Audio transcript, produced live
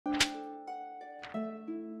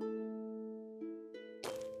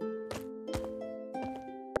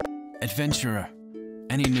Adventurer,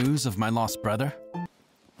 any news of my lost brother?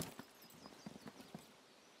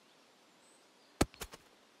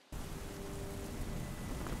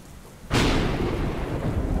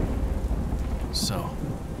 So,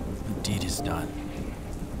 the deed is done.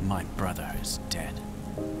 My brother is dead.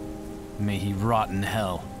 May he rot in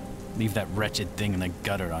hell. Leave that wretched thing in the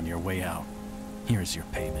gutter on your way out. Here's your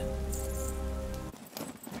payment.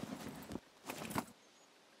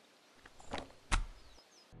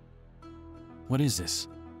 What is this?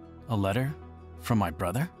 A letter from my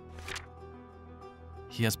brother?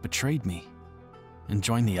 He has betrayed me and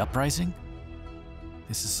joined the uprising?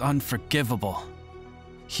 This is unforgivable.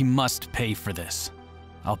 He must pay for this.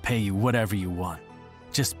 I'll pay you whatever you want.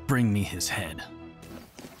 Just bring me his head.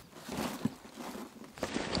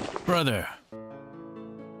 Brother.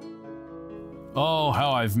 Oh,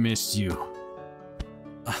 how I've missed you.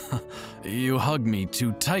 You hugged me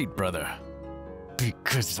too tight, brother.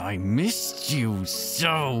 Because I missed you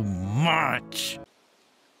so much.